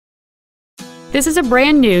This is a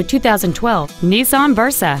brand new 2012 Nissan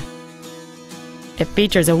Versa. It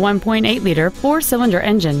features a 1.8-liter four-cylinder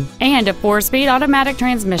engine and a 4-speed automatic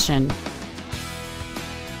transmission.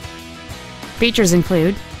 Features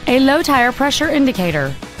include a low tire pressure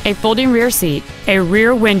indicator, a folding rear seat, a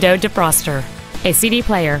rear window defroster, a CD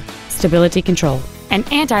player, stability control, an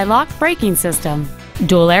anti-lock braking system,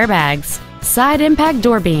 dual airbags, side impact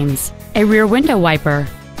door beams, a rear window wiper,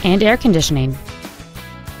 and air conditioning.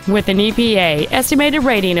 With an EPA estimated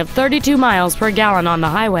rating of 32 miles per gallon on the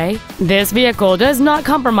highway, this vehicle does not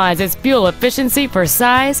compromise its fuel efficiency for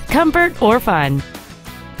size, comfort, or fun.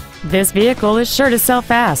 This vehicle is sure to sell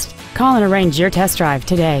fast. Call and arrange your test drive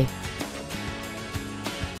today.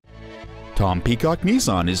 Tom Peacock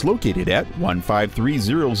Nissan is located at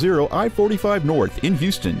 15300 I-45 North in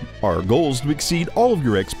Houston. Our goal is to exceed all of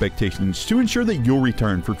your expectations to ensure that you'll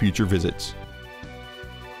return for future visits.